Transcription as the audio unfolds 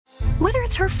Whether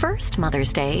it's her first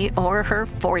Mother's Day or her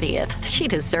 40th, she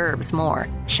deserves more.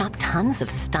 Shop tons of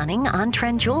stunning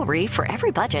on-trend jewelry for every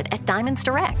budget at Diamonds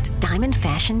Direct. Diamond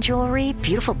fashion jewelry,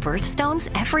 beautiful birthstones,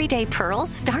 everyday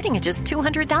pearls starting at just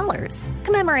 $200.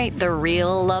 Commemorate the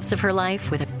real loves of her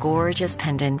life with a gorgeous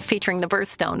pendant featuring the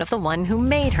birthstone of the one who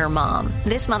made her mom.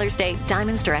 This Mother's Day,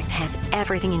 Diamonds Direct has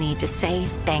everything you need to say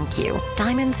thank you.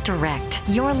 Diamonds Direct.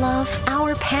 Your love,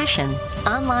 our passion.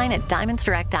 Online at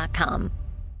diamondsdirect.com.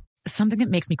 Something that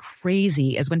makes me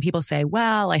crazy is when people say,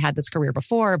 well, I had this career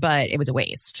before, but it was a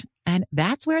waste. And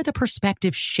that's where the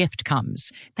perspective shift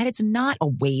comes, that it's not a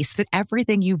waste, that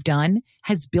everything you've done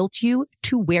has built you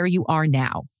to where you are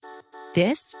now.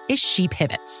 This is She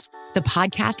Pivots, the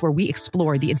podcast where we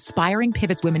explore the inspiring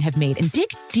pivots women have made and dig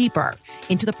deeper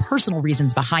into the personal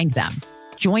reasons behind them.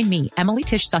 Join me, Emily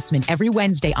Tish Sussman, every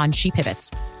Wednesday on She Pivots.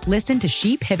 Listen to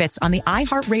She Pivots on the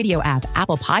iHeartRadio app,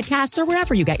 Apple Podcasts, or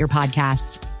wherever you get your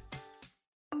podcasts.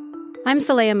 I'm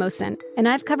Saleha Mohsin, and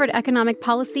I've covered economic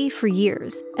policy for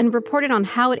years and reported on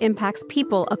how it impacts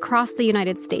people across the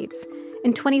United States.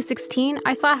 In 2016,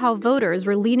 I saw how voters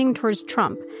were leaning towards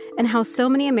Trump and how so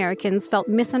many Americans felt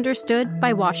misunderstood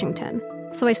by Washington.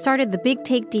 So I started The Big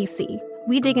Take DC.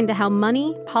 We dig into how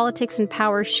money, politics, and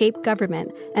power shape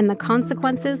government and the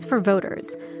consequences for voters.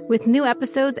 With new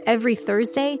episodes every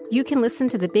Thursday, you can listen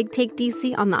to The Big Take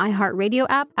DC on the iHeartRadio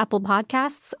app, Apple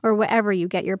Podcasts, or wherever you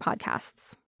get your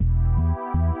podcasts.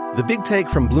 The Big Take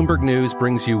from Bloomberg News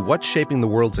brings you what's shaping the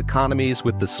world's economies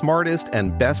with the smartest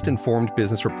and best-informed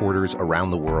business reporters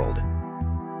around the world.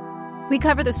 We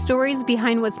cover the stories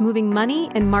behind what's moving money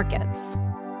and markets,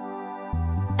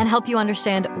 and help you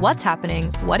understand what's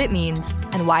happening, what it means,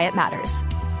 and why it matters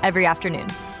every afternoon.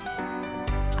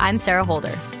 I'm Sarah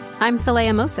Holder. I'm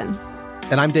Saleha Mohsin.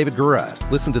 And I'm David Gura.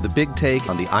 Listen to The Big Take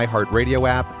on the iHeartRadio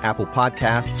app, Apple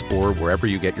Podcasts, or wherever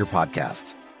you get your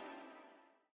podcasts.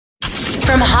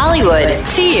 From Hollywood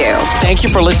to you. Thank you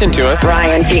for listening to us.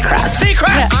 Ryan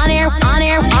Seacrest.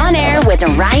 On air with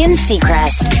Ryan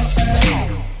Seacrest.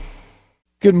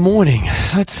 Good morning.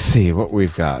 Let's see what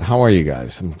we've got. How are you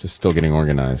guys? I'm just still getting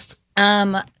organized.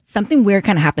 Something weird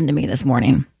kind of happened to me this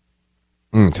morning.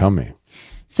 Tell me.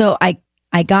 So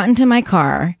I got into my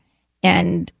car,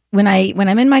 and when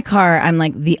I'm in my car, I'm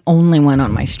like the only one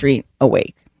on my street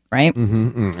awake. Right?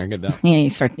 I get that. Yeah, you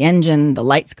start the engine, the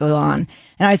lights go on. And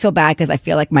I always feel bad because I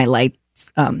feel like my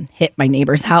lights hit my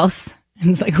neighbor's house. And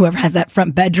it's like whoever has that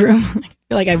front bedroom, I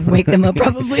feel like I wake them up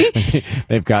probably.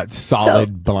 They've got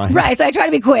solid blinds. Right. So I try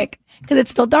to be quick because it's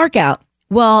still dark out.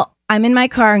 Well, I'm in my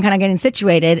car and kind of getting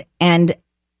situated, and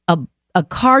a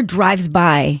car drives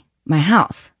by my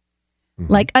house.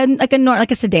 Like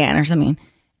a sedan or something.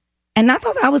 And I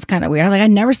thought that was kind of weird. I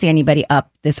never see anybody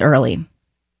up this early.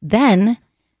 Then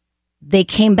they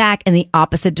came back in the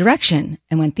opposite direction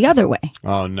and went the other way.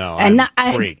 Oh, no. And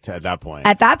I freaked at that point.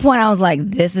 At that point, I was like,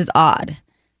 this is odd.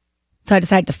 So I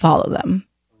decided to follow them.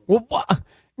 Well, what?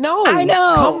 No. I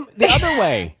know. Come the other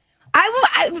way.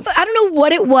 I don't know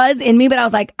what it was in me, but I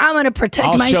was like, I'm going to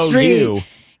protect my street. You.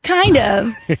 Kind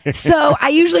of. So I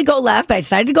usually go left, but I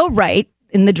decided to go right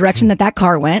in the direction that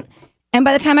car went. And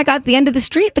by the time I got to the end of the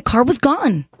street, the car was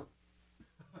gone.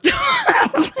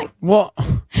 Well,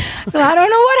 so I don't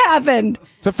know what happened,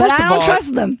 so but I don't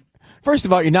trust them. First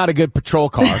of all, you're not a good patrol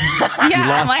car.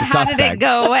 Yeah, how did it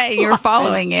go away? You're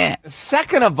following it.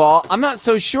 Second of all, I'm not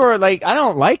so sure. I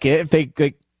don't like it if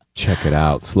they check it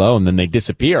out slow and then they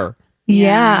disappear.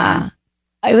 Yeah.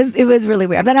 It was really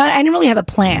weird. But I didn't really have a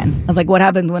plan. I was like, what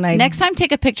happens when I... Next time,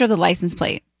 take a picture of the license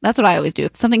plate. That's what I always do.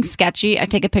 If something's sketchy, I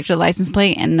take a picture of the license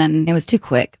plate, and then... It was too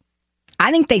quick. I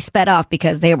think they sped off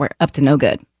because they were up to no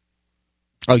good.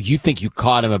 Oh, you think you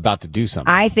caught him about to do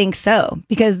something? I think so.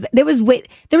 Because there was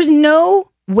no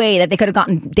way that they could have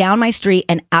gotten down my street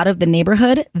and out of the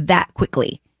neighborhood that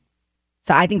quickly.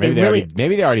 So I think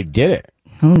maybe they already did it.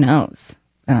 Who knows?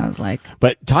 And I was like...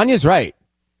 But Tanya's right.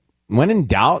 When in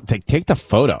doubt, take the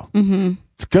photo. Mm-hmm.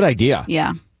 It's a good idea.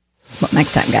 Yeah. Well,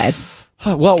 next time, guys.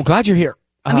 Well, glad you're here.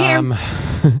 I'm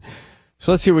here.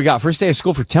 So let's see what we got. First day of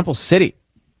school for Temple City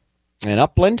and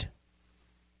Upland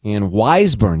and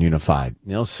Wiseburn Unified.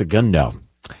 El Segundo.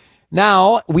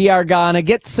 Now, we are going to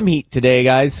get some heat today,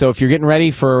 guys. So if you're getting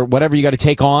ready for whatever you got to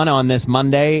take on this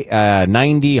Monday,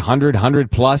 90,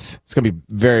 100 plus, it's going to be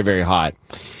very, very hot.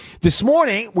 This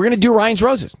morning, we're going to do Ryan's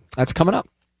Roses. That's coming up.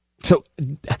 So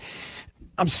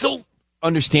I'm still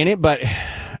understanding it, but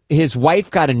his wife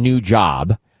got a new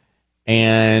job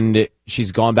and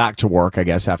she's gone back to work, I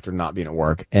guess, after not being at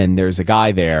work. And there's a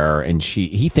guy there and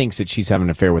he thinks that she's having an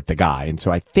affair with the guy. And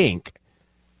so I think,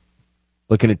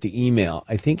 looking at the email,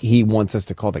 I think he wants us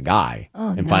to call the guy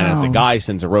and find out if the guy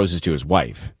sends the roses to his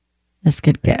wife. This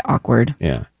could get awkward.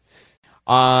 Yeah.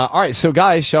 All right, so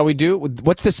guys, shall we do,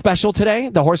 what's the special today?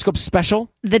 The horoscope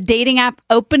special? The dating app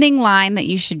opening line that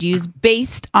you should use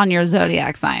based on your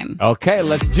zodiac sign. Okay,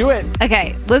 let's do it.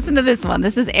 Okay, listen to this one.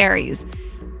 This is Aries.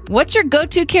 What's your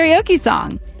go-to karaoke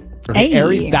song? Okay, Hey.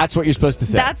 Aries, that's what you're supposed to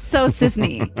say. That's so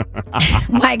Sisney.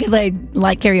 Why? Because I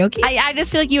like karaoke? I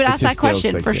just feel like you would ask that just feels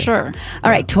question like for it. sure.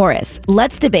 All right, Taurus.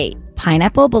 Let's debate.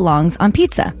 Pineapple belongs on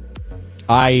pizza.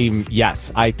 Yes,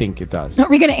 I think it does. Are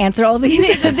we going to answer all these?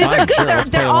 These are Fine, good. sure, let's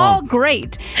play They're all along.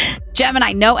 great.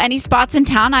 Gemini, know any spots in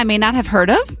town I may not have heard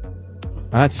of?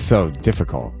 That's so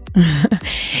difficult.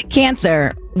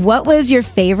 Cancer. What was your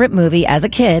favorite movie as a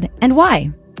kid and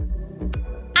why?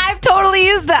 I've totally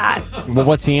used that. Well,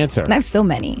 what's the answer? I have so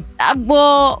many.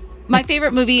 Well, my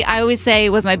favorite movie I always say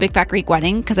was My Big Fat Greek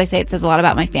Wedding because I say it says a lot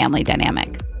about my family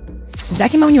dynamic.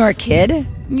 That came out when you were a kid?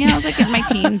 Yeah, I was like in my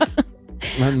teens.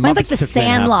 Mine's like The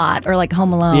Sandlot or like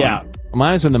Home Alone. Yeah,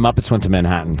 mine was when the Muppets went to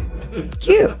Manhattan.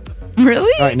 Cute.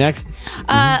 Really? All right, next.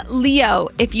 Leo,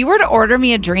 if you were to order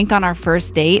me a drink on our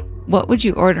first date, what would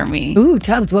you order me? Ooh,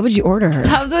 Tubbs, what would you order her?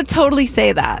 Tubbs would totally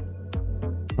say that.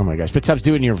 Oh my gosh, but Tubbs,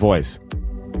 do it in your voice.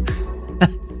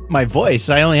 My voice.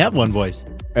 I only have one voice.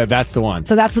 That's the one.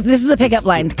 So this is the pickup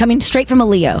line coming straight from a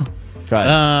Leo. Go ahead.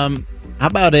 How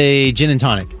about a gin and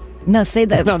tonic? No, say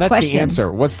the no, that's question. the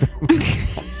answer. What's the?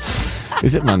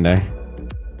 Is it Monday?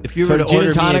 If you So were to gin and order me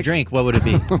a tonic? drink, what would it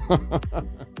be?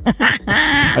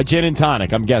 A gin and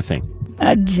tonic. I'm guessing.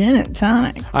 A gin and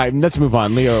tonic. All right, let's move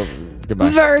on. Leo, goodbye.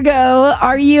 Virgo,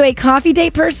 are you a coffee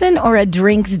date person or a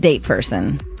drinks date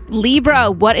person? Libra,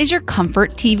 what is your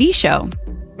comfort TV show?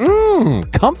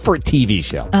 Comfort TV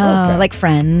show. Oh, Okay. like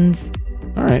Friends.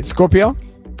 All right, Scorpio.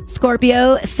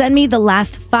 Scorpio, send me the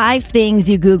last 5 things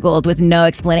you Googled with no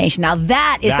explanation. Now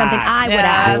that is something That's I would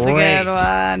That's ask. a Great.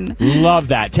 good one. Love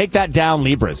that. Take that down,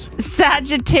 Libras.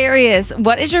 Sagittarius,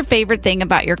 what is your favorite thing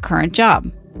about your current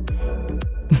job?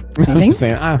 I'm just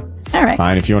saying, All right.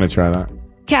 fine if you want to try that.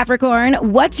 Capricorn,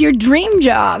 what's your dream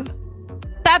job?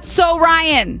 That's so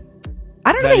Ryan.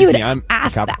 I don't know That that he is would me. I'm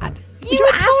ask Capricorn. that. You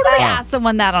would totally ask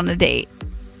someone that on a date.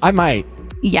 I might.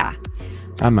 Yeah.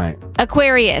 I might.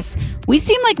 Aquarius, we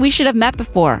seem like we should have met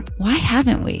before. Why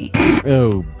haven't we?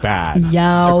 Oh, bad.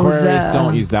 Yowza. Aquarius,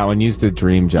 don't use that one. Use the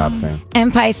dream job thing.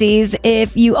 And Pisces,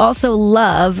 if you also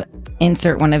love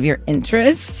insert one of your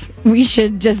interests, we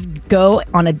should just go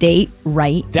on a date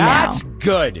right That's now.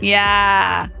 good.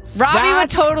 Yeah. Robbie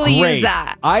That's would totally great. use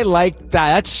that. I like that.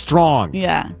 That's strong.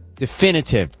 Yeah.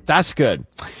 Definitive. That's good.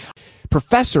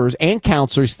 Professors and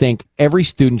counselors think every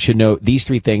student should know these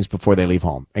 3 things before they leave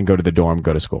home and go to the dorm,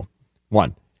 go to school.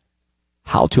 1,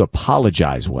 how to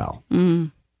apologize well. I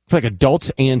feel like adults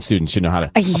and students should know how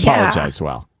to Yeah. apologize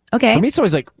well. Okay. For me, it's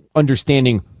always like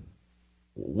understanding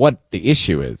what the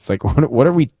issue is. Like, what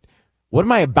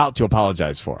am I about to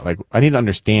apologize for? Like, I need to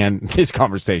understand this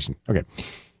conversation. Okay.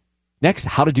 Next,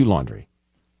 how to do laundry.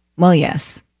 Well,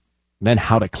 yes. Then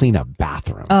how to clean a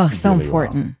bathroom. Oh, so really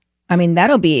important. well. I mean,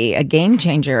 that'll be a game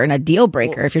changer and a deal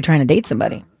breaker if you're trying to date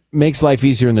somebody. Makes life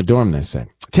easier in the dorm, they say.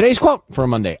 Today's quote for a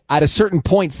Monday. At a certain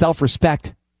point,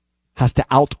 self-respect has to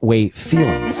outweigh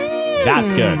feelings.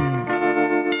 That's good.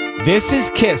 This is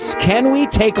KISS. Can we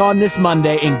take on this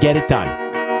Monday and get it done?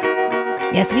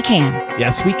 Yes, we can.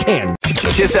 Yes, we can.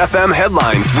 Kiss FM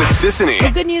headlines with Sissany.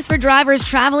 Well, good news for drivers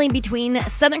traveling between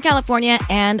Southern California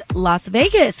and Las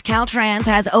Vegas. Caltrans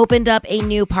has opened up a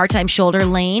new part-time shoulder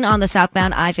lane on the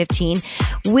southbound I-15,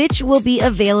 which will be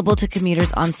available to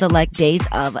commuters on select days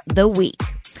of the week.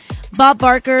 Bob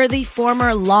Barker, the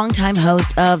former longtime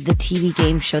host of the TV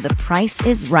game show The Price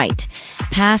is Right,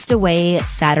 passed away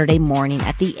Saturday morning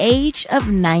at the age of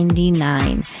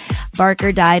 99.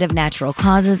 Barker died of natural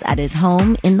causes at his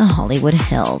home in the Hollywood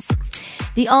Hills.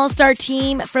 The All-Star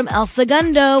team from El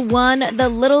Segundo won the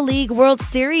Little League World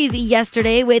Series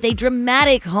yesterday with a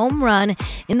dramatic home run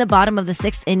in the bottom of the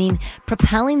 6th inning,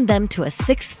 propelling them to a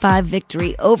 6-5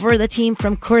 victory over the team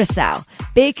from Curacao.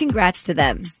 Big congrats to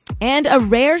them. And a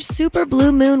rare super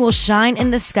blue moon will shine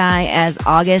in the sky as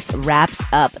August wraps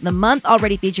up. The month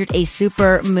already featured a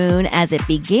super moon as it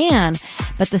began,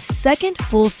 but the second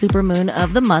full super moon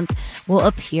of the month will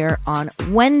appear on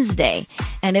Wednesday.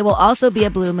 And it will also be a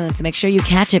blue moon, so make sure you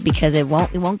catch it because we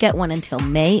won't get one until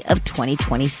May of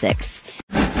 2026.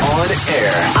 On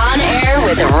air. On air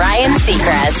with Ryan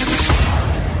Seacrest.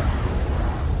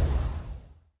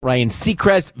 Ryan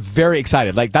Seacrest, very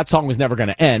excited. Like, that song was never going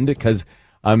to end because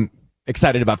I'm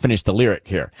excited about Finish the Lyric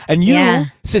here. And you, Yeah.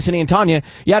 Sissany and Tanya,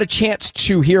 you had a chance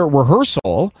to hear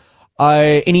rehearsal.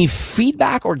 Any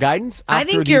feedback or guidance I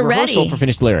after think the you're rehearsal ready. for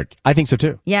Finish the Lyric? I think so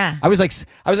too. Yeah. I was like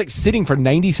sitting for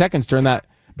 90 seconds during that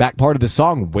back part of the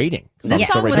song, Waiting. This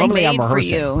song was normally made for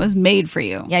you. It was made for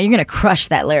you. Yeah, you're going to crush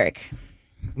that lyric.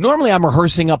 Normally I'm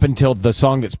rehearsing up until the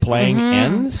song that's playing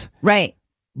ends. Right.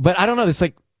 But I don't know. It's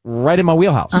like right in my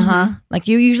wheelhouse. Uh-huh. Like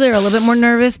you usually are a little bit more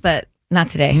nervous, but not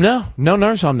today. No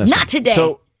nerves on this. Not one. today.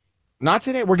 So, not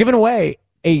today. We're giving away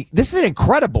this is an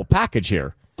incredible package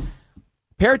here.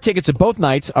 Pair of tickets to both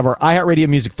nights of our iHeartRadio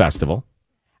Music Festival,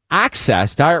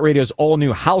 access to iHeartRadio's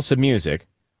all-new House of Music,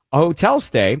 a hotel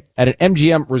stay at an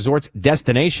MGM Resorts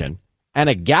destination, and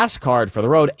a gas card for the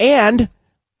road, and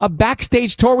a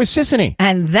backstage tour with Sissany.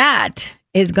 And that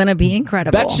is going to be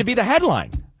incredible. That should be the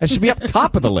headline. That should be up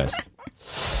top of the list.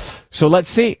 So let's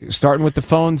see. Starting with the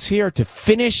phones here to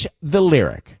finish the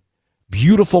lyric.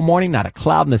 Beautiful morning, not a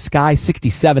cloud in the sky.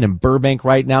 67 in Burbank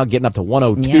right now, getting up to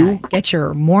 102. Yeah, get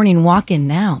your morning walk in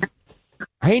now.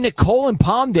 Hey, Nicole in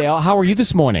Palmdale. How are you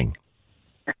this morning?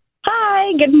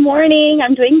 Hi, good morning.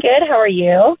 I'm doing good. How are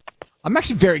you? I'm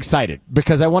actually very excited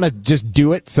because I want to just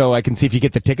do it so I can see if you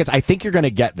get the tickets. I think you're going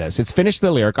to get this. It's Finish the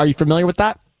Lyric. Are you familiar with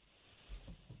that?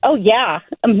 Oh, yeah.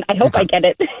 I hope I get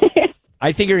it.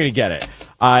 I think you're going to get it.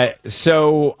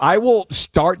 So I will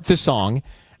start the song,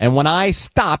 and when I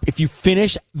stop, if you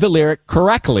finish the lyric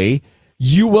correctly,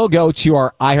 you will go to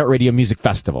our iHeartRadio Music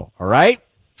Festival. All right?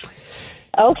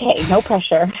 Okay, no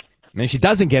pressure. And if she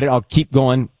doesn't get it, I'll keep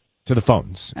going to the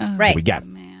phones. Right. We got it.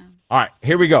 All right,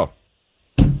 here we go.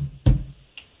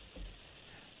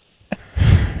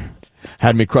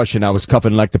 Had me crushing, I was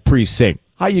cuffing like the precinct.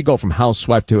 How you go from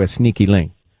housewife to a sneaky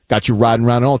link? Got you riding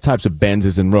around in all types of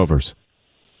Benzes and Rovers.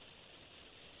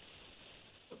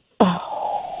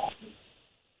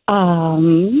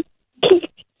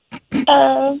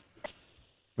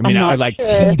 I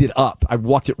teed it up. I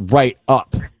walked it right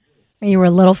up. You were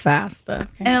a little fast, but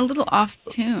okay. And a little off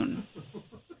tune.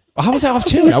 How was I off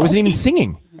tune? I wasn't even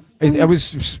singing. It was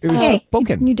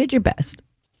spoken. You did your best.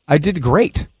 I did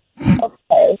great.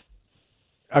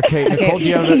 Okay, Nicole, do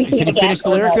you have can you finish the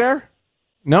lyric there?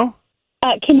 No?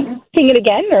 Can you sing it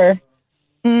again, or?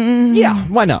 Yeah,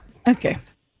 why not? Okay.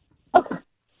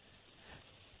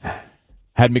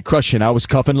 Had me crushing, I was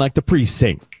cuffing like the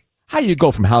precinct. How you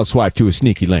go from housewife to a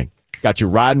sneaky link? Got you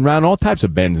riding around all types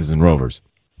of Benzes and Rovers.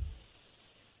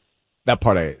 That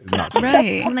part I not singing.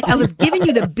 Right. I'm like, I was giving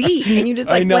you the beat, and you just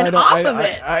went off of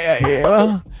it.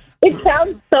 It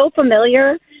sounds so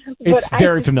familiar. It's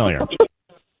very familiar.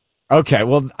 Okay,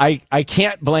 well, I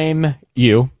can't blame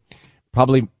you.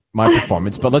 Probably my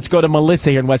performance. But let's go to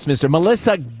Melissa here in Westminster.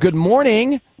 Melissa, good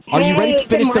morning. Are you ready to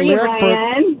finish the lyric for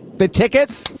the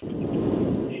tickets?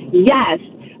 Yes.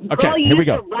 Okay, Girl, here we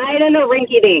go. Ride in a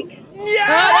rinky-dink.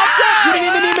 Yeah! You didn't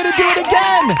even need me to do it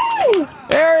again.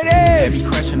 There it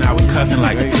is. I was cuffing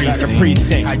like a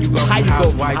precinct. How you go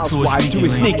from housewife to a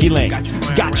sneaky link?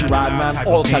 Got you riding around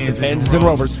all types of Benzes and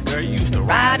Rovers.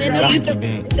 Ride in a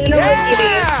rinky-dink.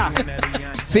 Yeah!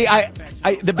 See, I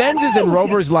the Benzes and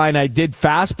Rovers line I did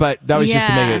fast, but that was just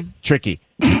to make it tricky.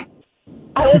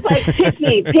 I was like,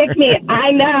 pick me.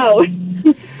 I know.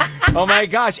 Oh my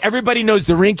gosh, everybody knows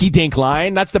the rinky-dink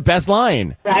line. That's the best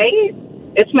line. Right?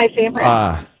 It's my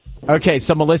favorite. Okay,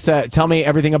 so Melissa, tell me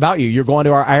everything about you. You're going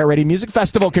to our iHeartRadio Music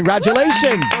Festival.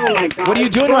 Congratulations. Oh my God. What are you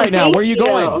doing right now? Where are you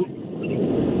going?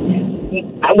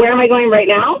 Where am I going right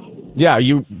now? Yeah, are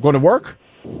you going to work?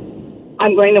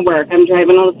 I'm going to work. I'm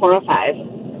driving on the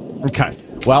 405. Okay.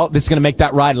 Well, this is going to make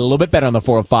that ride a little bit better on the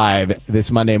 405 this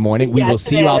Monday morning. We will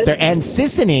see you out there. And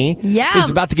Sissany is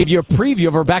about to give you a preview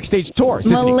of her backstage tour.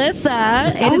 Sissany.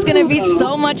 Melissa, it is going to be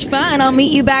so much fun. I'll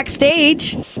meet you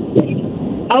backstage.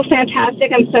 Oh,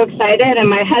 fantastic. I'm so excited. And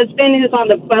my husband is on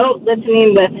the boat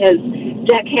listening with his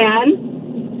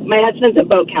deckhand. My husband's a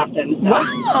boat captain. So.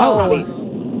 Wow.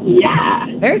 Yeah.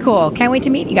 Very cool. Can't wait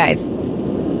to meet you guys.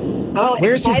 Oh,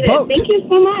 where's excited. his boat? Thank you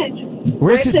so much.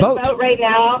 Where's his boat? Right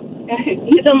now?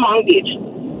 He's in Long Beach.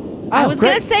 I was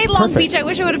going to say Long Beach. I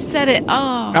wish I would have said it.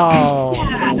 Oh.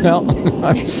 Well,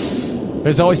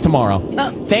 there's always tomorrow.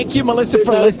 Thank you, Melissa,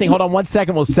 for listening. Hold on 1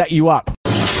 second. We'll set you up.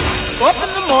 Up in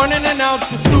the morning and out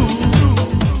to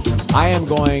food. I am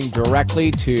going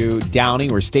directly to Downey,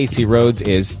 where Stacy Rhodes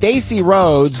is. Stacy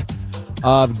Rhodes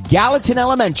of Gallatin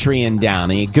Elementary in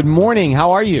Downey. Good morning. How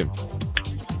are you?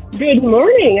 Good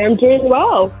morning. I'm doing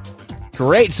well.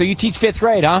 Great. So you teach 5th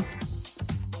grade, huh?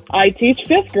 I teach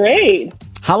 5th grade.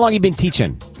 How long have you been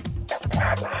teaching?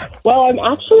 Well, I've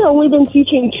actually only been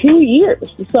teaching 2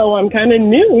 years, so I'm kind of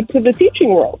new to the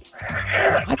teaching world.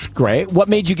 That's great. What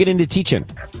made you get into teaching?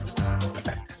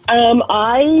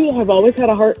 I have always had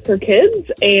a heart for kids,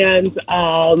 and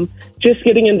just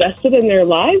getting invested in their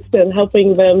lives and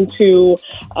helping them to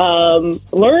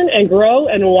learn and grow,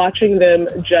 and watching them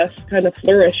just kind of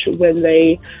flourish when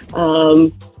they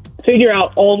figure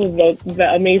out all of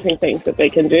the amazing things that they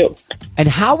can do. And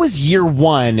how was year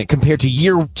one compared to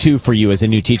year two for you as a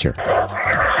new teacher?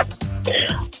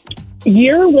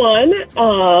 Year one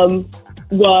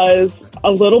was a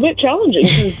little bit challenging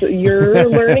because you're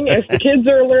learning as the kids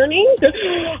are learning.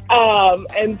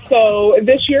 And so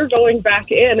this year going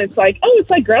back in, it's like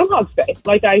Groundhog's Day.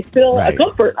 Like I feel a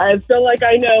comfort. I feel like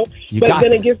I know, but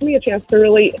then it gives me a chance to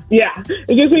really,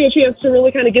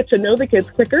 kind of get to know the kids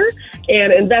quicker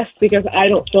and invest, because I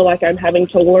don't feel like I'm having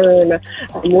to learn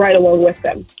right along with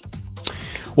them.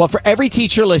 Well, for every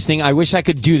teacher listening, I wish I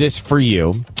could do this for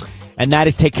you. And that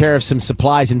is take care of some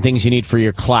supplies and things you need for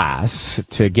your class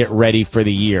to get ready for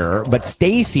the year. But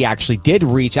Stacy actually did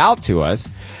reach out to us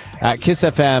at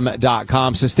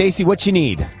kissfm.com. So, Stacy, what you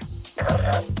need?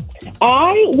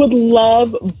 I would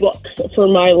love books for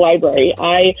my library.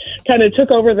 I kind of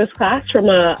took over this class from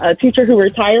a teacher who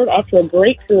retired after a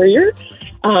great career.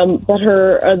 But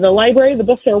the library, the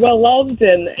books are well loved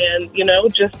and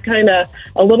just kind of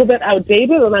a little bit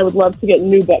outdated. And I would love to get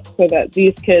new books so that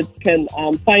these kids can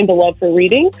find a love for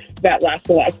reading that lasts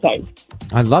a lifetime.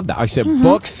 I love that. I said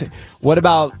books. What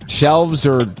about shelves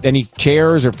or any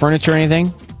chairs or furniture or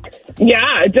anything?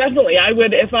 Yeah, definitely. I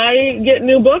would, if I get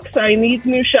new books, I need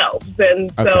new shelves.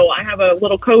 And so I have a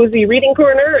little cozy reading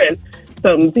corner and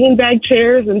some beanbag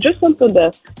chairs and just something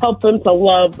to help them to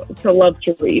love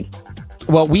to read.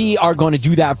 Well, we are going to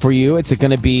do that for you. It's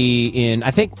going to be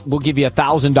I think we'll give you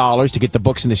 $1,000 to get the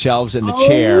books and the shelves and the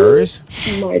chairs.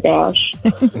 Oh my gosh.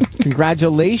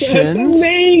 Congratulations. That's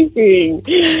amazing.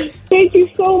 Thank you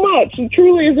so much. It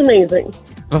truly is amazing.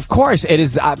 Of course. It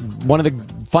is one of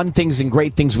the fun things and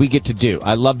great things we get to do.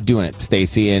 I love doing it,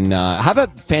 Stacy. And have a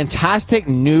fantastic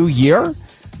new year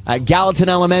at Gallatin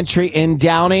Elementary in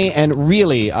Downey. And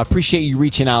really appreciate you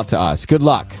reaching out to us. Good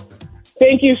luck.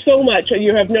 Thank you so much.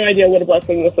 You have no idea what a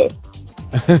blessing this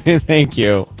is. Thank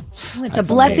you. It's a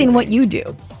blessing amazing. What you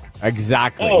do.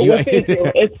 Exactly. Well, thank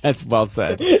you. That's well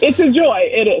said. It's a joy.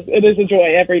 It is. It is a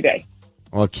joy every day.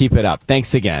 Well, keep it up.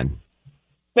 Thanks again.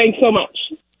 Thanks so much.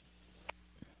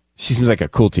 She seems like a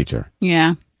cool teacher.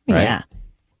 Yeah. Right? Yeah.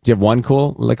 Do you have one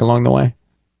cool along the way?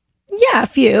 Yeah, a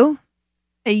few.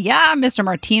 Yeah, Mr.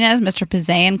 Martinez, Mr.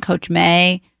 Pizayan, Coach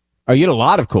May. Oh, you had a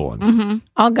lot of cool ones. Mm-hmm.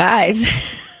 All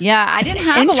guys. Yeah, I didn't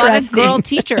have a lot of girl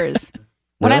teachers.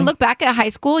 When I look back at high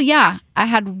school, I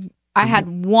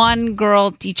had one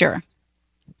girl teacher.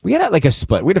 We had like a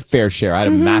split. We had a fair share. I had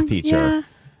a math teacher,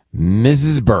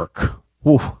 Mrs. Burke.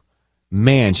 Whew.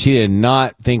 Man, she did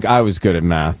not think I was good at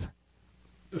math.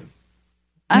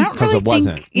 I don't really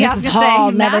wasn't. Mrs.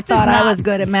 Hall never thought I was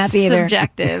good at math either.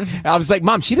 Subjective. I was like,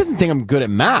 Mom, she doesn't think I'm good at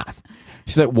math.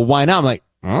 She's like, well, why not? I'm like,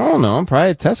 I don't know. Probably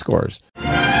had test scores.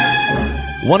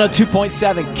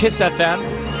 102.7 Kiss FM.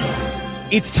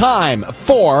 It's time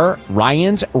for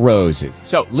Ryan's Roses.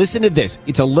 So listen to this.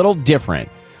 It's a little different.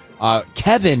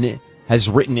 Kevin has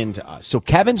written into us. So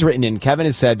Kevin's written in. Kevin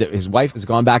has said that his wife has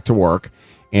gone back to work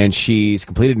and she's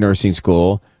completed nursing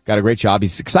school, got a great job.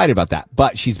 He's excited about that.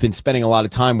 But she's been spending a lot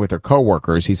of time with her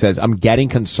coworkers. He says, I'm getting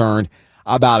concerned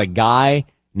about a guy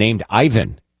named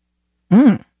Ivan.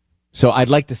 So I'd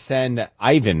like to send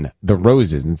Ivan the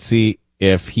roses and see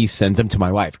if he sends them to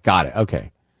my wife. Got it.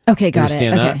 Okay. Okay, got it. Okay.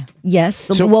 That? Yes.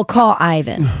 So we'll call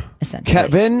Ivan, essentially.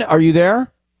 Kevin, are you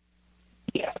there?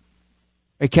 Yeah.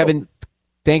 Hey, Kevin,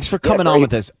 thanks for coming on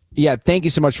with us. Yeah, thank you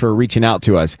so much for reaching out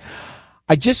to us.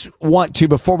 I just want to,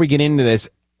 before we get into this,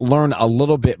 learn a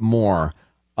little bit more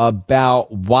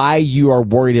about why you are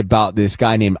worried about this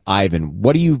guy named Ivan.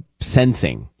 What are you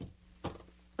sensing?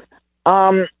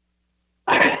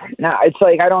 Now, it's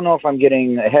like, I don't know if I'm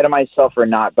getting ahead of myself or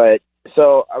not, but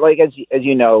so, like, as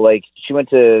you know, like, she went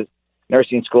to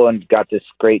nursing school and got this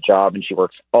great job, and she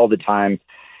works all the time,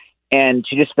 and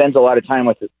she just spends a lot of time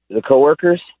with the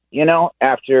coworkers,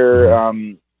 after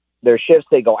their shifts,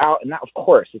 they go out, and that, of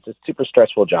course, it's a super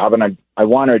stressful job, and I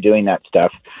want her doing that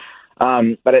stuff,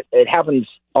 but it happens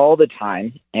all the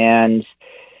time, and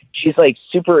she's, like,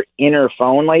 super in her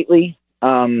phone lately,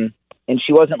 and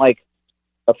she wasn't, like,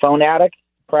 a phone addict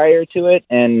prior to it,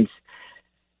 and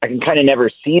I can kind of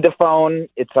never see the phone.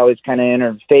 It's always kind of in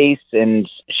her face, and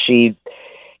she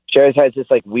always has this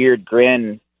like weird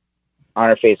grin on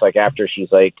her face, like after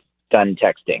she's like done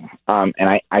texting. And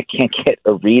I can't get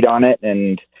a read on it.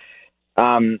 And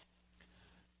I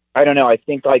don't know. I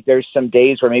think like there's some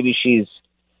days where maybe she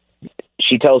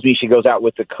tells me she goes out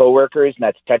with the coworkers, and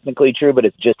that's technically true, but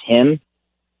it's just him.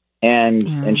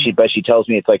 But she tells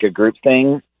me it's like a group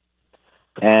thing.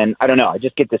 And I don't know. I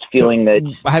just get this feeling that.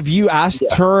 Have you asked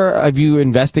her? Have you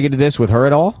investigated this with her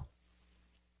at all?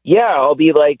 Yeah, I'll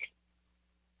be like,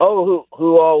 "Oh,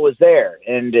 who all was there?"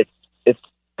 And it's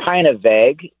kind of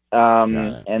vague.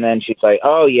 And then she's like,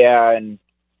 "Oh yeah, and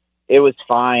it was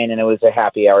fine, and it was a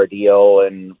happy hour deal,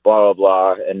 and blah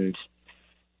blah blah." And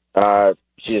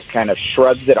she just kind of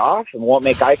shrugs it off and won't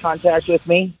make eye contact with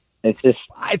me. It's just.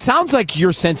 It sounds like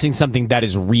you're sensing something that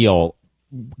is real.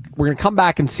 We're going to come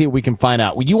back and see what we can find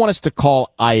out. You want us to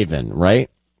call Ivan, right?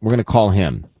 We're going to call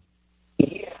him.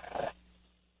 Yeah.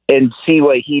 And see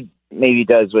what he maybe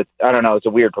does with, I don't know, it's a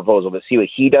weird proposal, but see what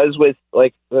he does with,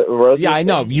 like, the roses. Yeah, I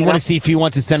know. You want to see if he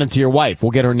wants to send them to your wife.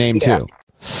 We'll get her name, too.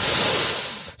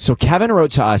 So Kevin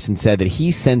wrote to us and said that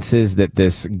he senses that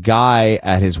this guy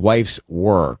at his wife's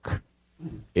work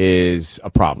is a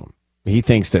problem. He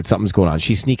thinks that something's going on.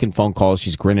 She's sneaking phone calls.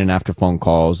 She's grinning after phone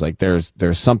calls. Like there's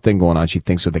something going on. She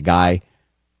thinks with a guy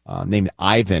named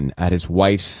Ivan at his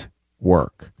wife's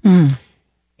work.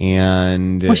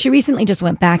 And well, she recently just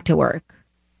went back to work.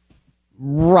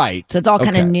 Right. So it's all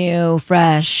kind of new,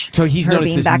 fresh. So he's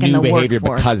noticed this back new in the behavior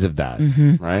workforce. because of that.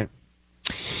 Right.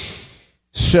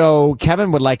 So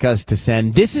Kevin would like us to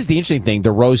send, this is the interesting thing,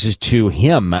 the roses to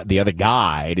him, the other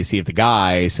guy, to see if the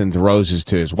guy sends roses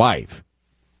to his wife.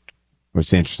 Which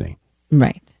is interesting.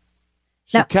 Right.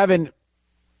 So, now, Kevin,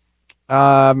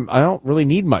 I don't really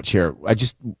need much here.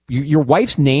 Your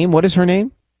wife's name, what is her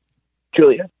name?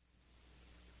 Julia.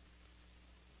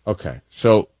 Okay.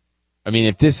 So, I mean,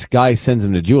 if this guy sends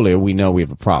him to Julia, we know we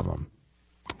have a problem.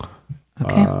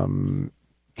 Okay.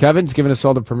 Kevin's given us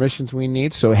all the permissions we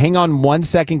need. So hang on 1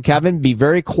 second, Kevin. Be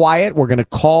very quiet. We're going to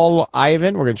call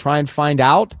Ivan. We're going to try and find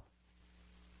out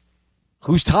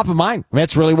who's top of mind. I mean,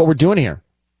 that's really what we're doing here.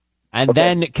 And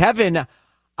then, Kevin,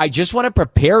 I just want to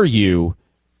prepare you.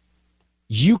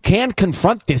 You can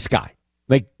confront this guy.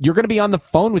 Like, you're going to be on the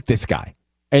phone with this guy.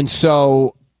 And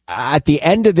so at the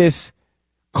end of this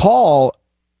call,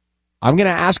 I'm going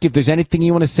to ask you if there's anything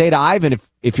you want to say to Ivan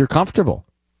if you're comfortable.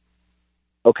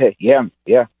 Okay. Yeah.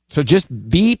 So just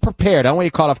be prepared. I don't want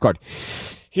you caught off guard.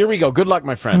 Here we go. Good luck,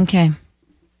 my friend. Okay.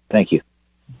 Thank you.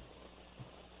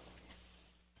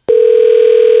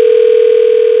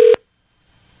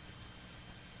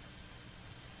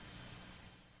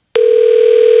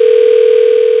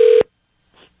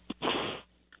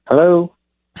 Hello.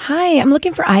 Hi, I'm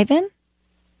looking for Ivan.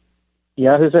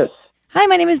 Yeah, who's this? Hi,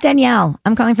 my name is Danielle.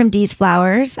 I'm calling from Dee's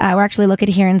Flowers. We're actually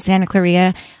located here in Santa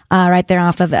Clarita, right there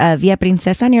off of Via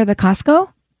Princesa near the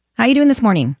Costco. How are you doing this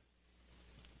morning?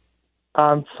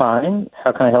 I'm fine.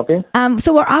 How can I help you?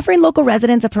 So we're offering local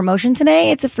residents a promotion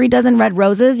today. It's a free dozen red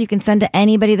roses you can send to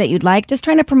anybody that you'd like. Just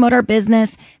trying to promote our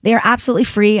business. They are absolutely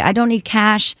free. I don't need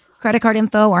cash, credit card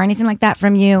info, or anything like that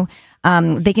from you.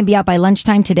 They can be out by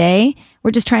lunchtime today.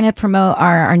 We're just trying to promote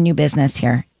our new business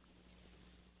here.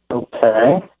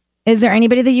 Okay. Is there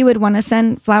anybody that you would want to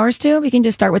send flowers to? We can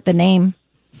just start with the name.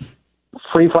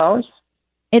 Free flowers?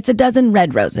 It's a dozen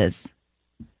red roses.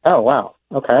 Oh, wow.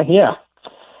 Okay, yeah.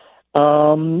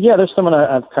 Yeah, there's someone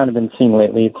I've kind of been seeing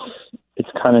lately. It's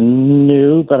kind of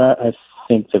new, but I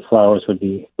think that flowers would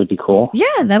be cool.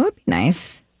 Yeah, that would be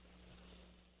nice.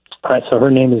 All right, so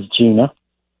her name is Gina.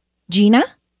 Gina?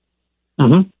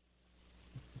 Mm-hmm.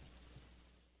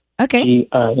 Okay.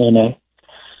 Gina.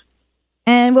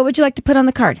 And what would you like to put on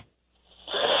the card?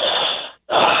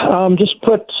 Just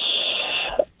put,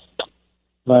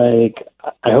 like,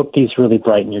 I hope these really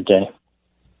brighten your day.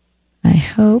 I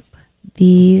hope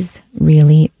these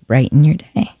really brighten your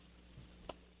day.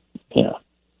 Yeah.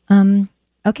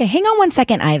 Okay, hang on 1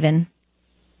 second, Ivan.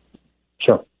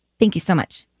 Sure. Thank you so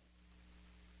much.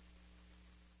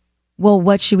 Well,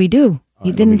 what should we do?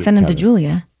 You didn't send him to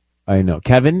Julia. I know.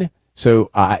 Kevin,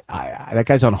 so that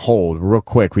guy's on hold real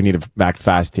quick. We need to act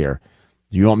fast here.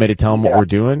 Do you want me to tell him what we're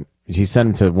doing? She sent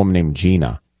him to a woman named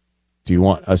Gina. Do you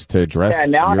want us to address? Yeah,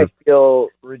 now I feel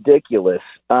ridiculous.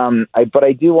 But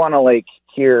I do want to, like,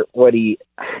 hear what he...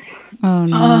 Oh,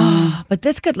 no. Oh, but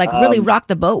this could, like, really rock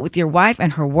the boat with your wife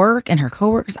and her work and her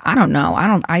coworkers. I don't know.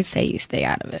 I say you stay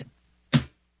out of it.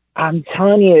 I'm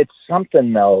telling you, it's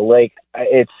something, though. Like,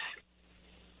 it's...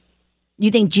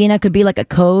 You think Gina could be like a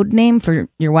code name for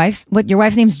your wife's? What, your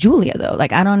wife's name's Julia, though.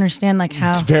 Like, I don't understand, like, how.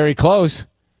 It's very close.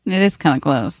 It is kind of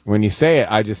close. When you say it,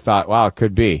 I just thought, wow, it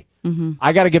could be. Mm-hmm.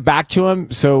 I got to get back to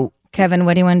him. So, Kevin,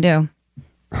 what do you want to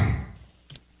do?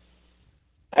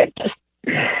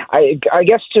 I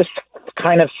guess just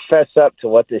kind of fess up to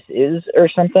what this is or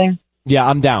something. Yeah,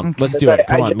 I'm down. Okay. Let's do it.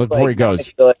 Come on, before he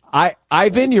goes.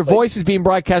 Ivan, your voice is being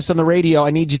broadcast on the radio. I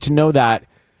need you to know that.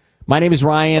 My name is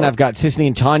Ryan. I've got Sisney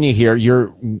and Tanya here.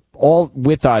 You're all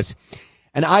with us.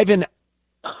 And Ivan,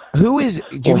 Who is?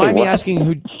 Do you mind me asking?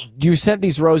 Who you sent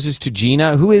these roses to?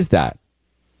 Gina. Who is that?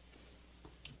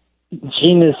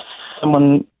 Gina's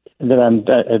someone that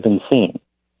I've been seeing.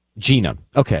 Gina.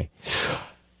 Okay.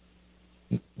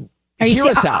 Are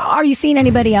you seeing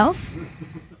anybody else?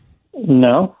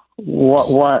 No.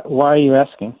 Why are you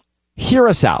asking? Hear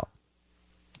us out.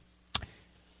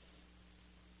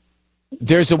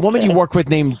 There's a woman you work with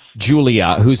named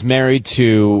Julia who's married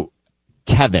to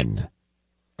Kevin.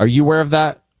 Are you aware of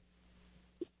that?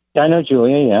 I know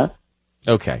Julia, yeah.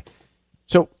 Okay.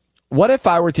 So what if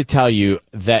I were to tell you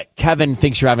that Kevin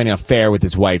thinks you're having an affair with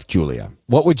his wife, Julia?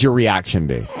 What would your reaction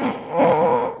be?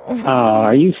 Oh,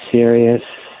 are you serious?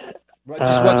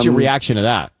 Just what's your reaction to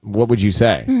that? What would you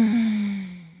say?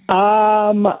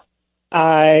 I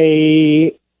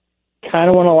kind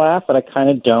of want to laugh, but I kind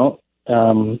of don't,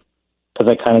 because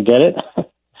I kind of get it.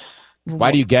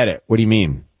 Why do you get it? What do you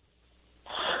mean?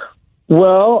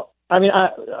 Well, I mean,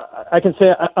 I can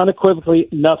say unequivocally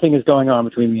nothing is going on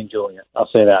between me and Julia. I'll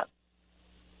say that.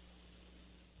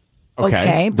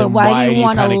 Okay, but why do you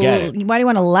want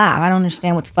to laugh? I don't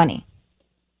understand what's funny.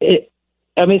 It's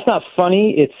not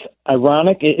funny. It's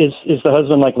ironic. Is the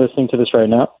husband listening to this right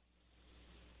now?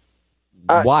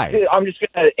 Why? I'm just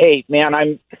gonna. Hey, man,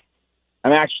 I'm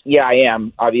actually. Yeah, I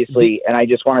am obviously, and I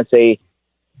just want to say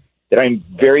that I'm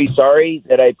very sorry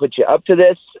that I put you up to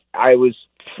this. I was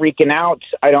freaking out.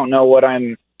 I don't know what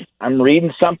I'm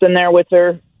reading something there with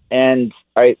her, and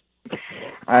I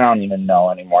don't even know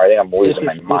anymore. I think I'm losing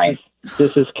my mind.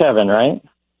 This is Kevin, right?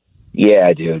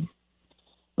 Yeah, dude.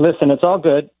 Listen, it's all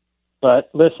good, but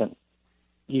listen,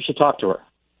 you should talk to her.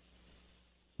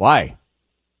 Why?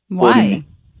 Why?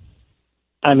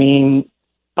 I mean,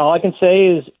 all I can say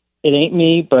is it ain't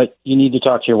me, but you need to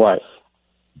talk to your wife.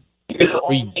 You're the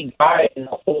only guy in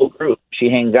the whole group she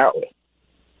hangs out with.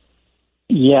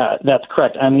 Yeah, that's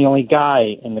correct. I'm the only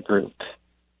guy in the group,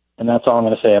 and that's all I'm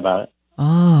going to say about it.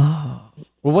 Oh.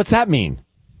 Well, what's that mean?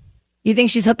 You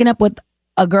think she's hooking up with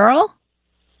a girl?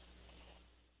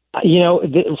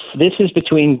 This is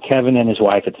between Kevin and his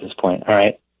wife at this point, all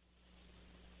right?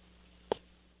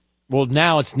 Well,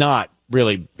 now it's not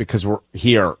really because we're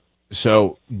here.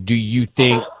 So do you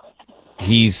think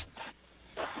he's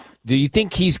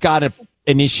got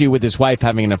an issue with his wife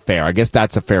having an affair? I guess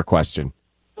that's a fair question.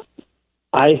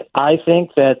 I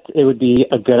think that it would be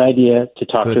a good idea to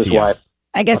talk to his wife.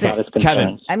 I guess it's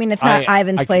Kevin. I mean, it's not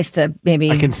Ivan's place to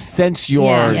maybe. I can sense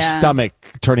your stomach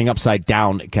turning upside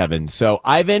down, Kevin. So,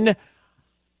 Ivan,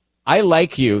 I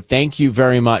like you. Thank you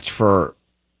very much for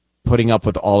putting up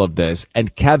with all of this.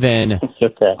 And Kevin,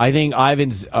 okay. I think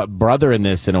Ivan's a brother in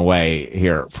this in a way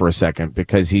here for a second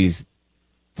because he's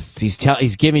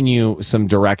giving you some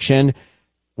direction.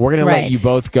 We're going to let you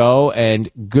both go, and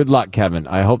good luck, Kevin.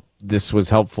 I hope this was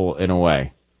helpful in a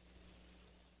way.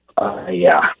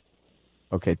 Yeah.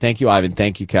 Okay, thank you, Ivan.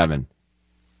 Thank you, Kevin.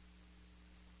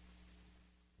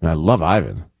 I love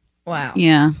Ivan. Wow.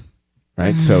 Yeah.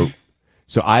 Right? So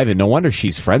Ivan, no wonder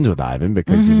she's friends with Ivan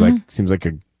because he's seems like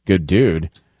a good dude.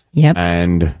 Yep.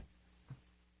 And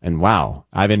wow,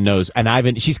 Ivan knows. And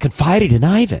Ivan, she's confided in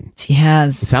Ivan. She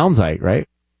has. It sounds like, right?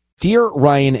 Dear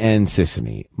Ryan and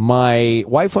Sissany, my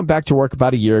wife went back to work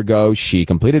about a year ago. She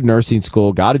completed nursing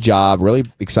school, got a job, really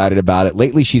excited about it.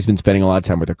 Lately, she's been spending a lot of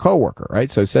time with her coworker,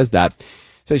 right? So it says that.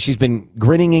 So she's been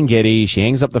grinning and giddy. She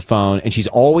hangs up the phone, and she's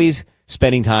always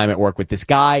spending time at work with this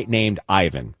guy named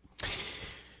Ivan.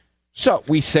 So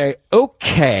we say,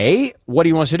 okay, what do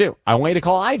you want us to do? I want you to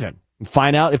call Ivan and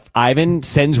find out if Ivan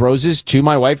sends roses to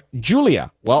my wife,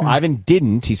 Julia. Well, Ivan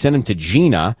didn't. He sent them to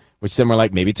Gina, which then we're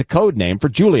like, maybe it's a code name for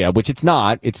Julia, which it's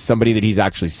not. It's somebody that he's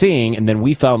actually seeing. And then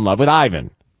we fell in love with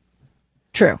Ivan.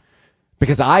 True.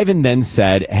 Because Ivan then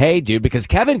said, hey, dude, because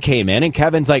Kevin came in and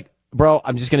Kevin's like, bro,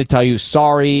 I'm just going to tell you,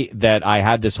 sorry that I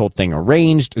had this whole thing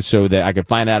arranged so that I could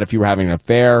find out if you were having an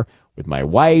affair with my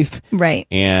wife. Right.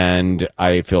 And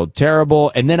I feel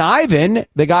terrible. And then Ivan,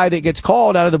 the guy that gets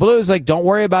called out of the blue, is like, don't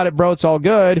worry about it, bro. It's all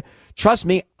good. Trust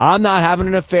me, I'm not having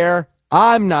an affair.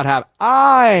 I'm not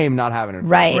having it.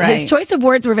 Right. His choice of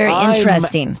words were very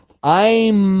interesting.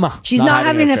 She's not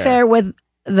having an affair with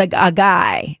a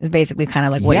guy is basically kind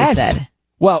of like what he said.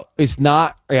 Well, it's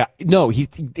not. Yeah. No, he's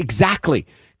exactly.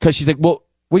 Because she's like, well,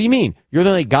 what do you mean? You're the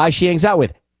only guy she hangs out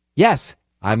with. Yes,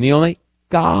 I'm the only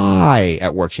guy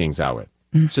at work she hangs out with.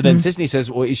 Mm-hmm. So then Sissany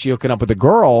says, well, is she hooking up with a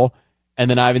girl? And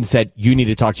then Ivan said, you need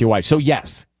to talk to your wife. So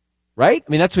yes. Right?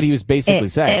 I mean, that's what he was basically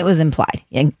saying. It was implied.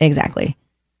 Exactly.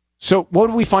 So what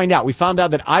did we find out? We found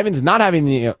out that Ivan's not having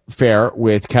the affair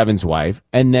with Kevin's wife,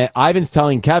 and that Ivan's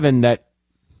telling Kevin that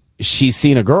she's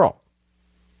seen a girl.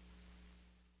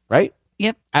 Right?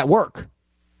 Yep. At work.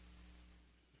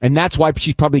 And that's why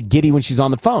she's probably giddy when she's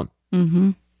on the phone.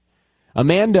 Mm-hmm.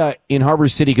 Amanda in Harbor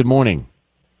City, good morning.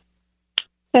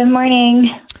 Good morning.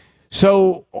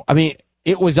 So, I mean,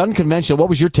 it was unconventional. What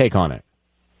was your take on it?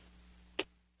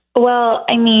 Well,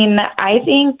 I mean, I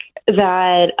think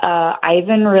that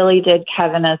Ivan really did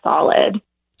Kevin a solid.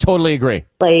 Totally agree.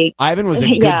 Like, Ivan was a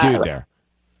good dude there.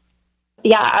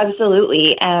 Yeah,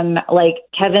 absolutely. And like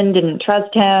Kevin didn't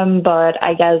trust him, but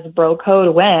I guess bro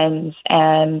code wins.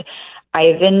 And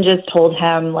Ivan just told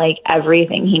him like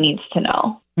everything he needs to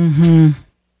know. Mm-hmm.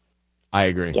 I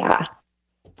agree. Yeah.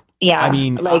 Yeah. I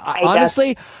mean, like,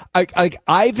 honestly,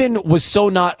 Ivan was so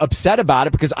not upset about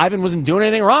it because Ivan wasn't doing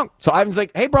anything wrong. So Ivan's like,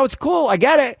 hey, bro, it's cool. I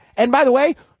get it. And by the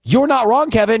way, you're not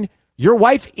wrong, Kevin. Your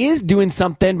wife is doing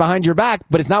something behind your back,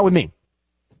 but it's not with me.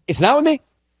 It's not with me.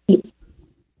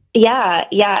 Yeah,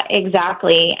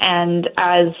 exactly. And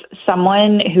as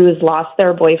someone who's lost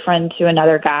their boyfriend to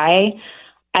another guy,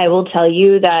 I will tell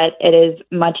you that it is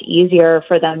much easier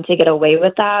for them to get away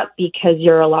with that because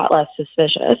you're a lot less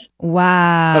suspicious.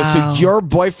 Wow. Oh, so your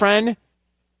boyfriend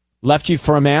left you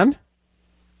for a man?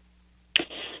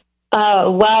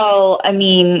 Well, I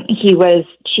mean, he was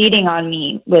cheating on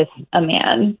me with a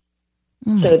man.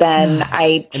 So then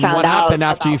I And found out. what happened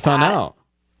after you found out?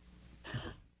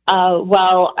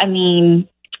 Well, I mean,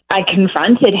 I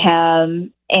confronted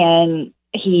him and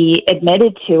he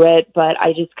admitted to it, but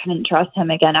I just couldn't trust him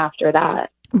again after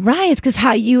that. Right. It's because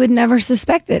how you would never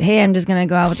suspect it. Hey, I'm just going to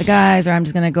go out with the guys, or I'm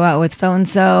just going to go out with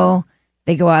so-and-so.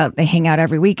 They go out, they hang out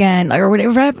every weekend, or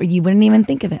whatever. You wouldn't even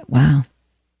think of it. Wow.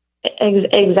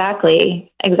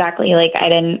 Exactly. Like, I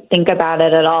didn't think about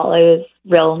it at all. It was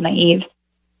real naive.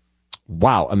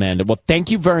 Wow, Amanda. Well,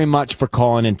 thank you very much for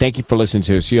calling and thank you for listening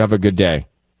to us. You have a good day.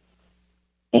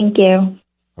 Thank you.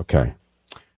 Okay.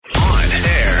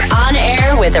 On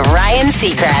air with Ryan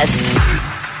Seacrest.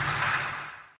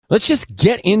 Let's just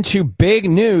get into big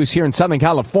news here in Southern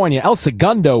California. El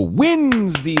Segundo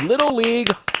wins the Little League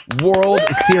World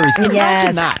Series.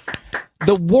 Imagine that.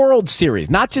 The World Series,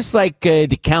 not just like the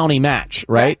county match,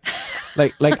 right?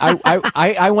 like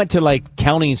I went to like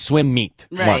county swim meet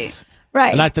once.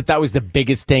 Right. And I thought that was the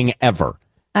biggest thing ever.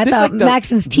 I This is thought like the-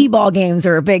 Maxon's T-ball games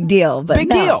are a big deal. But Big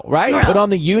no. deal, right? No. Put on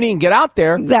the uni and get out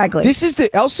there. Exactly. This is the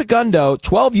El Segundo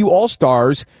 12U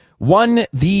All-Stars won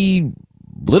the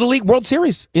Little League World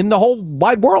Series in the whole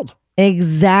wide world.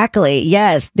 Exactly.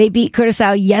 Yes. They beat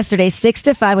Curacao yesterday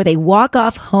 6-5 with a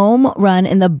walk-off home run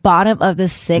in the bottom of the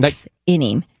sixth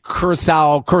inning.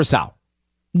 Curacao.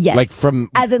 Yes. Like from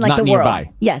as in like not the nearby.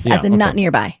 world. Yes, Yeah, as in not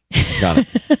nearby. Got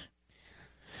it.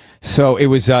 So it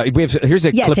was, here's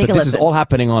a Yeah, clip, take but a this is listen. all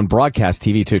happening on broadcast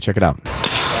TV too. Check it out.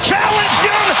 Challenged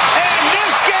him, and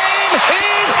this game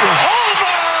is over.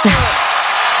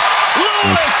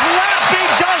 Louis Lappy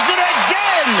does it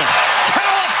again.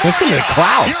 California, Listen to the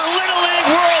crowd. your Little League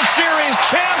World Series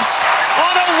champs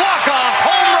on a walk-off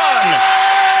home run.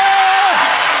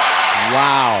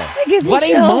 Wow. That gives me What a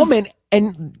chills. moment.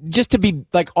 And just to be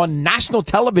like on national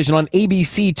television on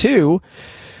ABC too.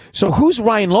 So who's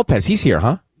Ryan Lopez? He's here,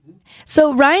 huh?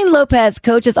 So Ryan Lopez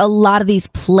coaches a lot of these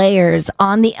players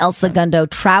on the El Segundo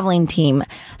traveling team,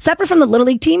 separate from the Little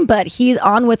League team, but he's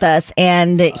on with us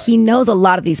and he knows a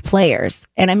lot of these players.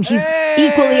 And he's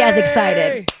equally as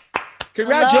excited.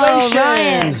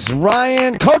 Congratulations, Hello,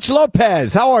 Ryan. Coach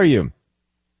Lopez, how are you?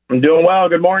 I'm doing well.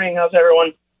 Good morning. How's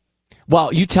everyone?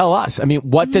 Well, you tell us. I mean,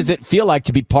 what does it feel like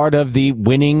to be part of the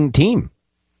winning team?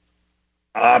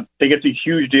 I think it's a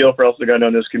huge deal for El Segundo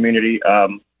in this community.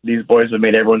 These boys have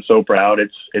made everyone so proud.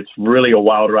 It's really a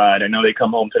wild ride. I know they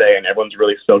come home today, and everyone's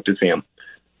really stoked to see them.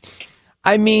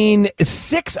 I mean,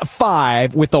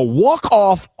 6-5 with a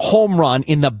walk-off home run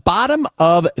in the bottom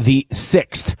of the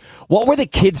sixth. What were the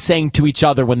kids saying to each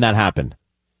other when that happened?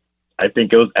 I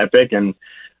think it was epic, and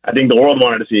I think the world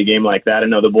wanted to see a game like that. I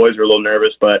know the boys were a little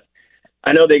nervous, but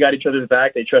I know they got each other's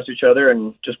back. They trust each other,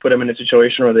 and just put them in a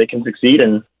situation where they can succeed,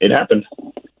 and it happened.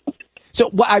 So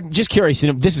I'm just curious,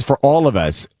 this is for all of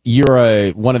us. You're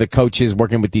one of the coaches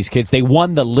working with these kids. They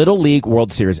won the Little League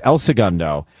World Series, El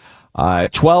Segundo,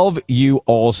 12U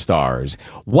All-Stars.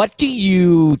 What do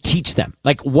you teach them?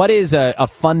 Like, what is a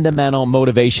fundamental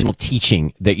motivational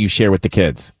teaching that you share with the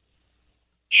kids?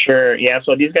 Sure. Yeah.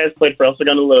 So these guys played for El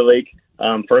Segundo Little League.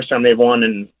 First time they've won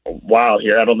in a while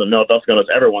here. I don't know if El Segundo's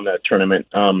ever won that tournament.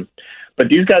 But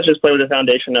these guys just play with a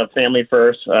foundation of family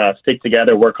first, stick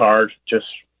together, work hard, just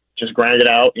grind it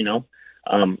out.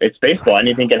 It's baseball.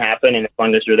 Anything can happen, and as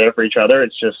long as you're there for each other,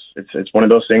 it's one of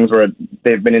those things where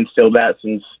they've been instilled that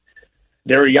since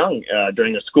they were young,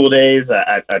 during their school days,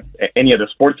 at any of the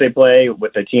sports they play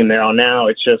with the team they're on now.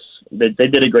 It's just they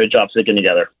did a great job sticking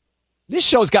together. This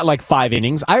show's got like 5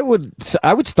 innings. I would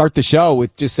start the show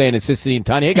with just saying to Sissy and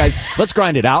Tanya, hey guys, let's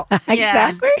grind it out.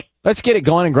 Exactly. Let's get it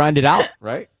going and grind it out,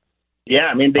 right? Yeah,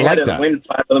 I mean, they had to win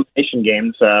 5 elimination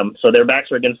games, so their backs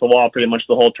were against the wall pretty much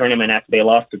the whole tournament after they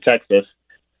lost to Texas.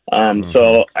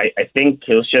 So I think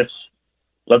it was just,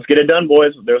 let's get it done,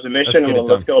 boys. There's a mission, and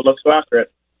let's go after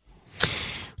it.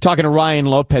 Talking to Ryan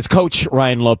Lopez. Coach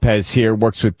Ryan Lopez here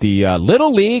works with the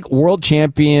Little League World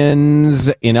Champions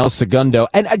in El Segundo.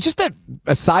 And just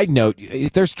a side note,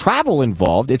 there's travel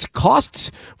involved. It's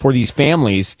costs for these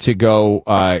families to go,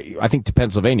 I think, to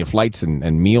Pennsylvania, flights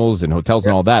and meals and hotels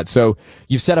and all that. So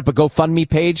you've set up a GoFundMe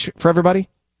page for everybody?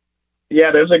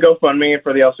 Yeah, there's a GoFundMe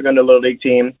for the El Segundo Little League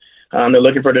team. They're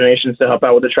looking for donations to help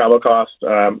out with the travel costs.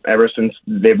 Ever since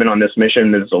they've been on this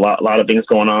mission, there's a lot of things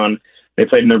going on. They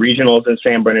played in the regionals in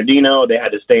San Bernardino. They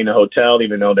had to stay in a hotel,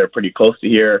 even though they're pretty close to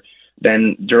here.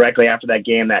 Then directly after that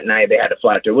game that night, they had to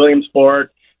fly to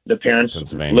Williamsport. The parents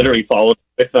literally followed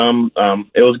with them.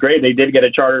 It was great. They did get a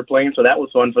charter plane, so that was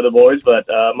fun for the boys. But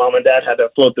mom and dad had to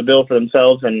float the bill for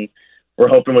themselves, and we're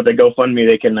hoping with the GoFundMe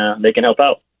they can help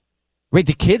out. Wait,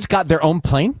 the kids got their own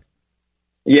plane?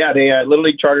 Yeah, they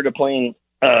literally chartered a plane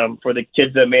for the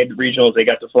kids that made regionals. They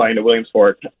got to fly into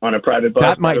Williamsport on a private bus.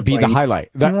 That might be the highlight.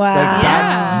 That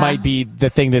might be the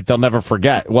thing that they'll never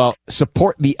forget. Well,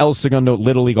 support the El Segundo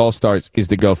Little League All-Stars is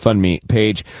the GoFundMe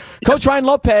page. Coach Ryan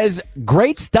Lopez,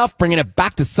 great stuff bringing it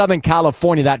back to Southern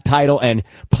California, that title. And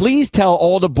please tell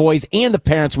all the boys and the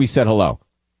parents we said hello.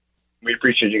 We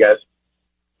appreciate you guys.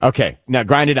 Okay, now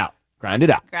grind it out. Grind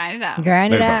it out. Grind it out.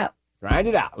 Grind it out. Grind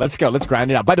it out. Let's go. Let's grind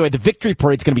it out. By the way, the victory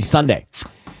parade's going to be Sunday,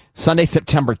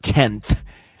 September 10th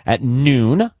at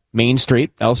noon, Main Street,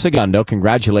 El Segundo.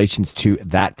 Congratulations to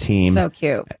that team. So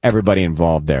cute. Everybody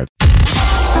involved there.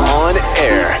 On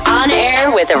air. On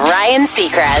air with Ryan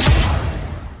Seacrest.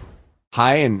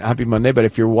 Hi and happy Monday. But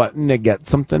if you're wanting to get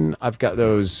something, I've got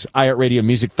those iHeartRadio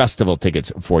Music Festival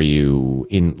tickets for you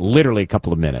in literally a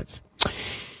couple of minutes.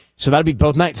 So that'll be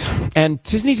both nights. And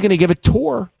Disney's going to give a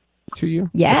tour to you.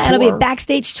 Yeah, it'll be a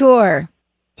backstage tour.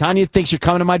 Tanya thinks you're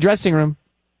coming to my dressing room.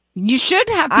 You should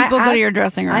have people go to your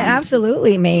dressing room. I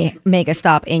absolutely may make a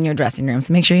stop in your dressing room,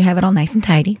 so make sure you have it all nice and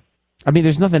tidy. I mean,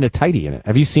 there's nothing to tidy in it.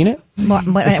 Have you seen it?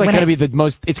 It's going to be the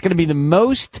most. It's going to be the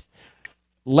most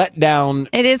let down.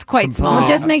 It is quite small. Well,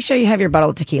 just make sure you have your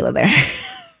bottle of tequila there.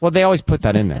 Well, they always put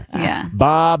that in there. Yeah.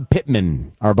 Bob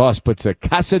Pittman, our boss, puts a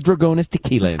Casa Dragones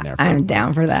tequila in there. I'm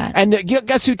down for that. And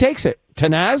guess who takes it?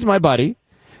 Tanaz, my buddy,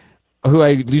 who I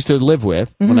used to live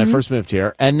with when I first moved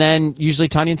here, and then usually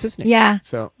Tanya and Sisney. Yeah.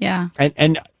 So yeah.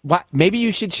 And what? Maybe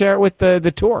you should share it with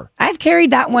the tour. I've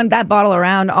carried that bottle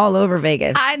around all over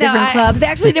Vegas. I know. Different clubs. They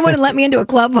actually didn't want to let me into a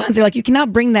club once. They're like, you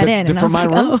cannot bring that in. And I was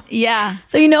like, room? oh. Yeah.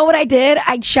 So you know what I did?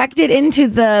 I checked it into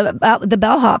the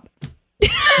bellhop.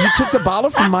 You took the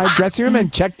bottle from my dressing room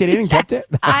and checked it in and kept it?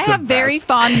 I have very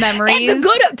fond memories. It's a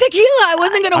good tequila. I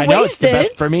wasn't going to waste it.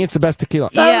 Best, for me, it's the best tequila.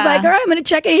 So I was like, all right, I'm going to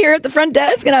check it here at the front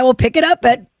desk, and I will pick it up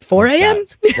at 4 a.m.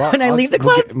 when I leave the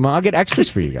club. I'll get extras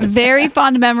for you guys. Very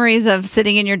fond memories of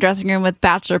sitting in your dressing room with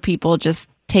bachelor people just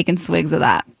taking swigs of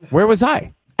that. Where was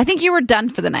I? I think you were done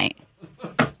for the night.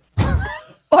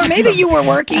 Or maybe you were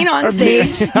working on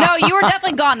stage. No, you were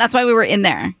definitely gone. That's why we were in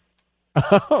there.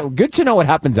 Oh, good to know what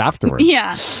happens afterwards.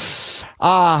 Yeah.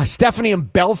 Stephanie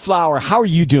and Bellflower, how are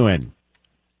you doing?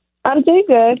 I'm doing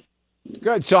good.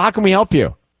 Good. So how can we help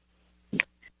you?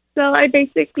 So I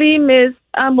basically missed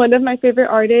one of my favorite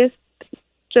artists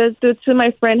just due to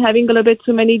my friend having a little bit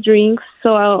too many drinks.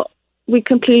 So we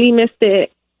completely missed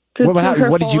it.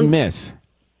 What did you miss?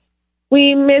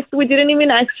 We didn't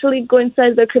even actually go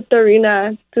inside the crypto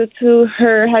arena due to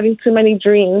her having too many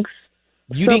drinks.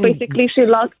 Basically she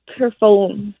locked her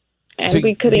phone. And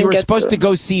we couldn't. You were supposed to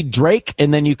go see Drake,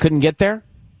 and then you couldn't get there?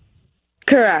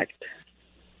 Correct.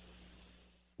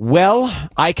 Well,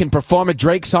 I can perform a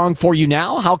Drake song for you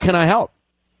now. How can I help?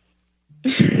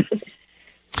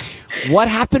 What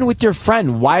happened with your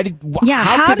friend? How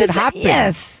did it happen?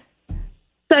 Yes.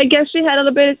 So I guess she had a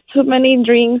little bit too many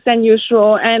drinks than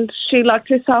usual, and she locked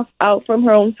herself out from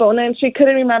her own phone, and she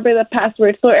couldn't remember the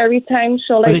password. So every time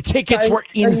she'll the tickets were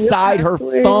inside her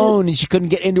phone, and she couldn't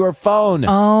get into her phone.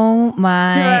 Oh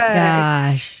my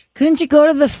gosh! Couldn't you go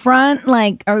to the front,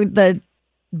 or the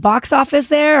box office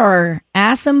there, or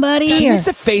ask somebody? She needs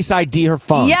to Face ID her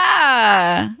phone.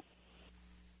 Yeah.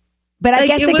 But I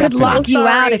guess it could lock you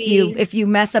out if you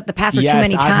mess up the password too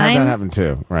many times. I've had that happen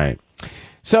too. Right.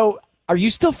 So. Are you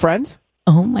still friends?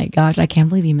 Oh my gosh, I can't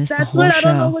believe you missed the whole show. That's what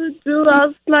I don't know what to do. I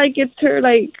was like, it's her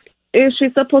is she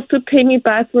supposed to pay me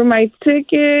back for my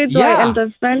ticket? Do I Yeah. end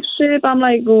the friendship? I'm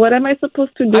like, what am I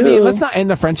supposed to do? I mean, let's not end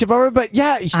the friendship over, but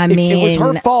yeah, if it was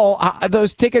her fault.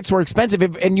 Those tickets were expensive,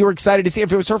 and you were excited to see.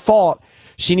 If it was her fault,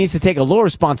 she needs to take a little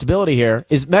responsibility here.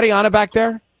 Is Mariana back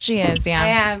there? She is, yeah. I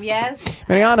am, yes.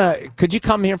 Mariana, could you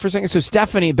come here for a second? So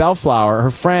Stephanie Bellflower,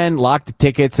 her friend locked the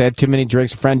tickets, had too many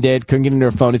drinks. Her friend did, couldn't get into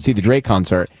her phone to see the Drake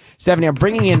concert. Stephanie, I'm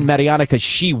bringing in Mariana because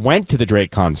she went to the Drake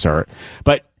concert.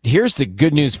 But here's the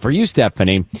good news for you,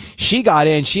 Stephanie. She got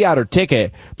in, she had her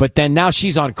ticket, but then now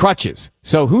she's on crutches.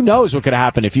 So who knows what could have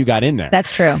happened if you got in there.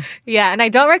 That's true. Yeah, and I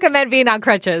don't recommend being on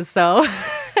crutches, so.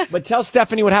 But tell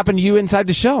Stephanie what happened to you inside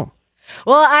the show.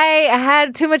 Well, I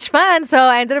had too much fun, so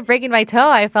I ended up breaking my toe.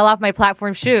 I fell off my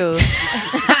platform shoe.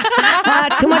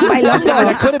 Too much Stephanie,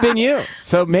 that could have been you.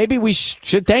 So maybe we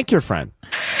should thank your friend.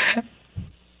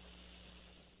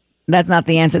 That's not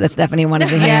the answer that Stephanie wanted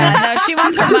to hear. Yeah, no, she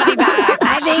wants her money back.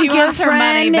 I think she your wants her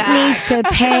money friend back. needs to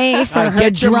pay for her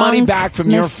Get your money drunk back from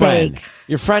mistake. your friend.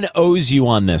 Your friend owes you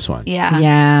on this one. Yeah.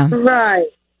 Yeah. Right.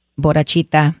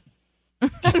 Borrachita.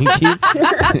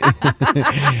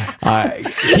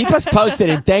 Keep us posted,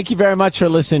 and thank you very much for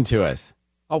listening to us.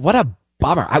 Oh, what a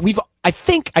bummer! I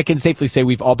think I can safely say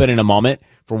we've all been in a moment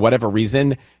for whatever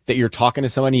reason that you're talking to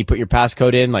someone, you put your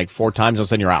passcode in like 4 times, all of a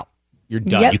sudden you're out. You're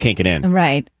done. Yep. You can't get in.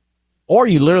 Right. Or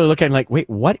you literally look at it like, wait,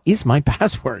 what is my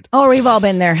password? Or we've all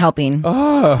been there helping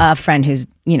a friend who's,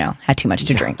 had too much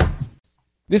to drink.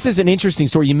 This is an interesting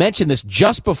story. You mentioned this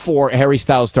just before Harry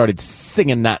Styles started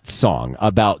singing that song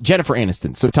about Jennifer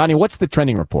Aniston. So, Tanya, what's the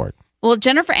trending report? Well,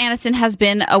 Jennifer Aniston has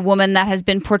been a woman that has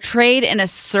been portrayed in a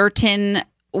certain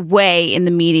way in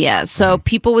the media. So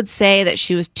people would say that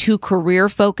she was too career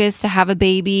focused to have a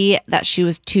baby, that she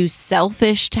was too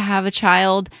selfish to have a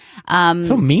child.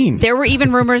 So mean. There were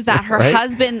even rumors that her Right?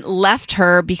 husband left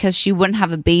her because she wouldn't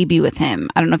have a baby with him.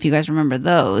 I don't know if you guys remember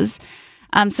those.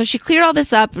 So she cleared all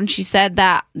this up and she said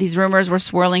that these rumors were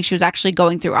swirling. She was actually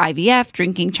going through IVF,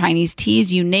 drinking Chinese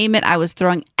teas, you name it. I was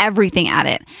throwing everything at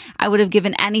it. I would have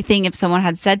given anything if someone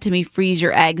had said to me, freeze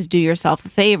your eggs, do yourself a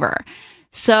favor.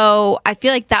 So I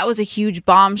feel like that was a huge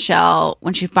bombshell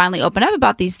when she finally opened up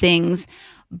about these things.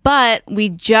 But we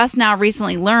just now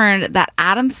recently learned that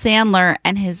Adam Sandler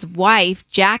and his wife,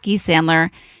 Jackie Sandler,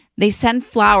 they send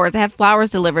flowers. They have flowers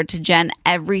delivered to Jen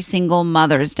every single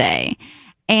Mother's Day.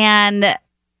 And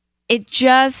it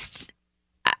just,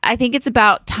 I think it's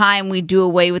about time we do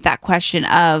away with that question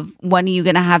of when are you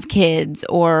going to have kids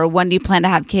or when do you plan to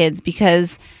have kids?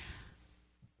 Because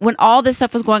when all this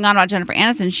stuff was going on about Jennifer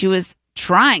Aniston, she was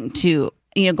trying to,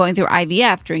 going through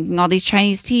IVF, drinking all these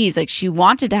Chinese teas. Like she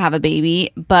wanted to have a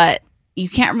baby, but you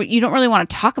don't really want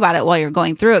to talk about it while you're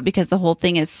going through it because the whole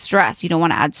thing is stress. You don't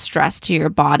want to add stress to your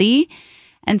body.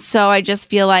 And so I just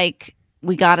feel like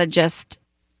we got to just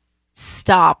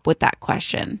stop with that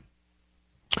question.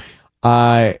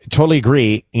 I totally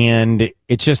agree. And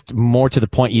it's just more to the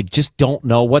point. You just don't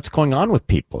know what's going on with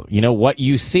people. What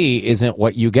you see isn't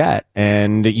what you get.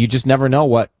 And you just never know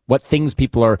what things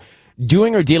people are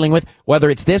doing or dealing with, whether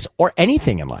it's this or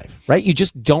anything in life, right? You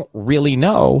just don't really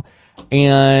know.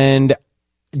 And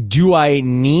do I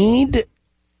need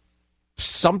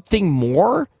something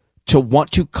more to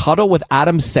want to cuddle with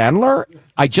Adam Sandler?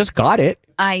 I just got it.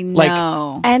 I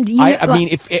know. And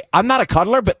I'm not a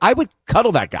cuddler, but I would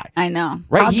cuddle that guy. I know.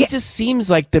 Right? He just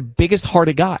seems like the biggest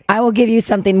hearted guy. I will give you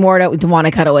something more to want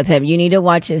to cuddle with him. You need to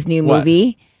watch his new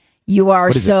movie. You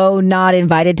Are So Not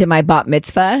Invited to My Bat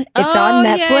Mitzvah. It's on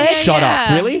Netflix. Shut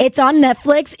up. Really? It's on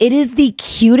Netflix. It is the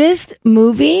cutest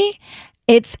movie.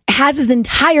 It has his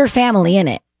entire family in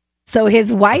it. So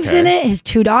his wife's in it. His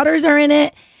 2 daughters are in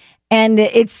it. And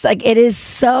it's like, it is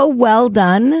so well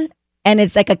done. And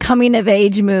it's like a coming of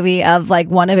age movie of like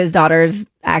one of his daughters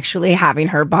actually having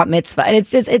her bat mitzvah. And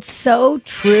it's so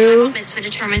true. Bat mitzvah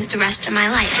determines the rest of my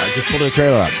life. I just pulled the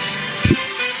trailer up.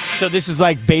 So this is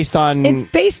like based on... It's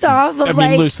based off of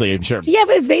loosely, I'm sure. Yeah,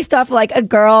 but it's based off like a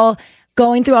girl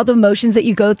going through all the emotions that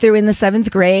you go through in the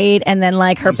 7th grade. And then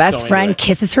like her best friend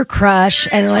kisses her crush.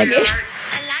 And like...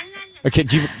 Okay,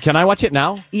 can I watch it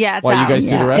now? Yeah, it's while out. you guys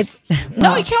do the rest?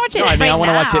 No, you can't watch it I want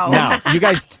to watch it now. You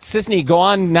guys, Sisney, go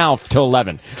on now till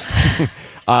 11.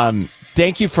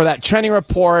 Thank you for that trending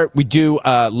report. We do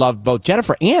love both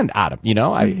Jennifer and Adam.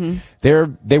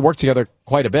 They work together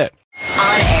quite a bit.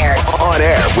 On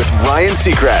air with Ryan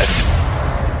Seacrest.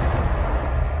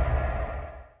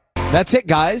 That's it,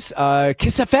 guys.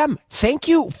 Kiss FM. Thank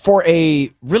you for a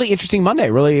really interesting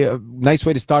Monday. Really a nice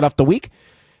way to start off the week.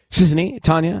 Sisney,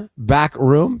 Tanya, back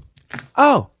room.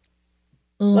 Oh,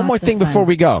 one more thing before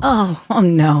we go. Oh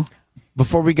no.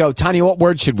 Before we go, Tanya, what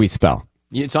word should we spell?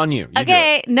 It's on you. You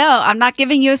Okay, no, I'm not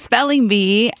giving you a spelling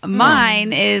bee.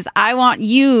 Mine is I want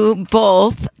you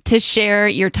both to share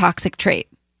your toxic trait.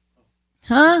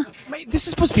 Huh? Wait, this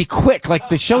is supposed to be quick. Like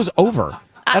the show's over.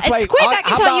 It's quick. I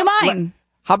can tell you mine.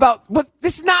 How about what?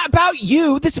 This is not about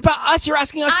you. This is about us. You're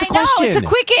asking us the question. I know, it's a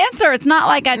quick answer. It's not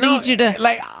like I need you to.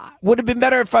 Like, would have been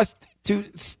better if us to.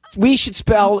 We should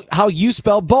spell how you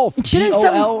spell both.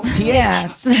 BOLTH.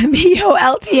 Yes,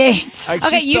 BOLTH.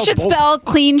 Okay, you should spell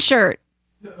clean shirt.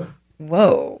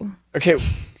 Whoa. Okay.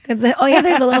 Oh yeah,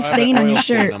 there's a little stain on your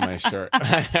shirt. On my shirt.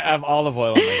 I have olive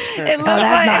oil on my shirt. It looks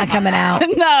that's like- not coming out.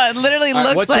 No, it literally All right,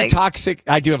 looks what's like. your toxic?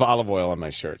 I do have olive oil on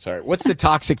my shirt. Sorry. What's the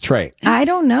toxic trait? I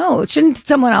don't know. Shouldn't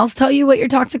someone else tell you what your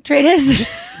toxic trait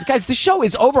is? Guys, the show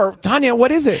is over. Tanya,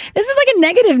 what is it? This is like a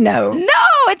negative note. No,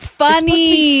 it's funny. supposed to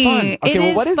be fun. Okay, It well,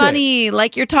 is what is it? funny.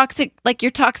 Like your toxic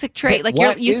trait. Okay, Like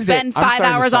what you is spend it? I'm 5 starting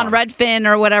the hours on song. Redfin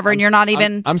or whatever, and you're not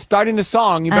even. I'm starting the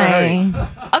song. You better hurry.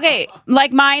 Okay,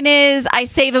 like mine is I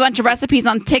save a bunch of recipes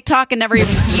on TikTok and never even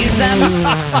use them.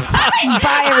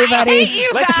 Bye, everybody. I hate you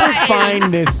Let's guys. refine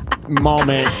this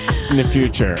moment in the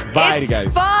future. Bye, It's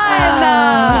guys.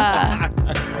 fun.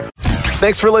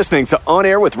 Thanks for listening to On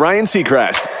Air with Ryan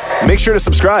Seacrest. Make sure to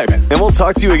subscribe, and we'll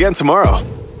talk to you again tomorrow.